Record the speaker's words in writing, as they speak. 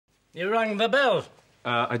You rang the bell.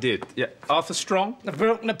 I did. Yeah. Arthur Strong? I've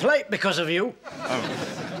broken a plate because of you.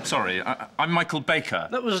 Oh, sorry. I'm Michael Baker.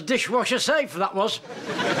 That was dishwasher safe, that was.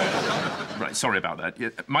 Right, sorry about that. Yeah,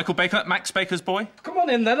 Michael Baker, Max Baker's boy? Come on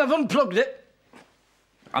in then, I've unplugged it.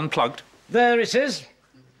 Unplugged? There it is.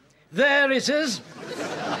 There it is.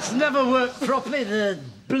 It's never worked properly, the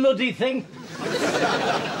bloody thing.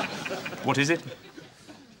 What is it?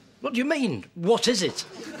 What do you mean, what is it?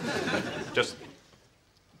 Just...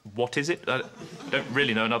 what is it? I don't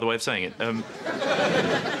really know another way of saying it.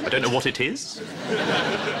 I don't know what it is.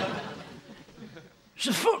 It's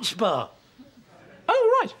a foot spa.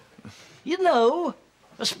 Oh, right. You know,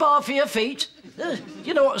 a spa for your feet.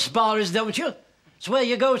 You know what a spa is, don't you? It's where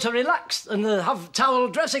you go to relax and have towel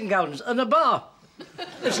dressing gowns and a bar.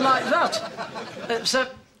 It's like that,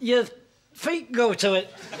 except your feet go to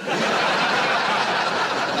it.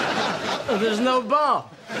 And there's no bar.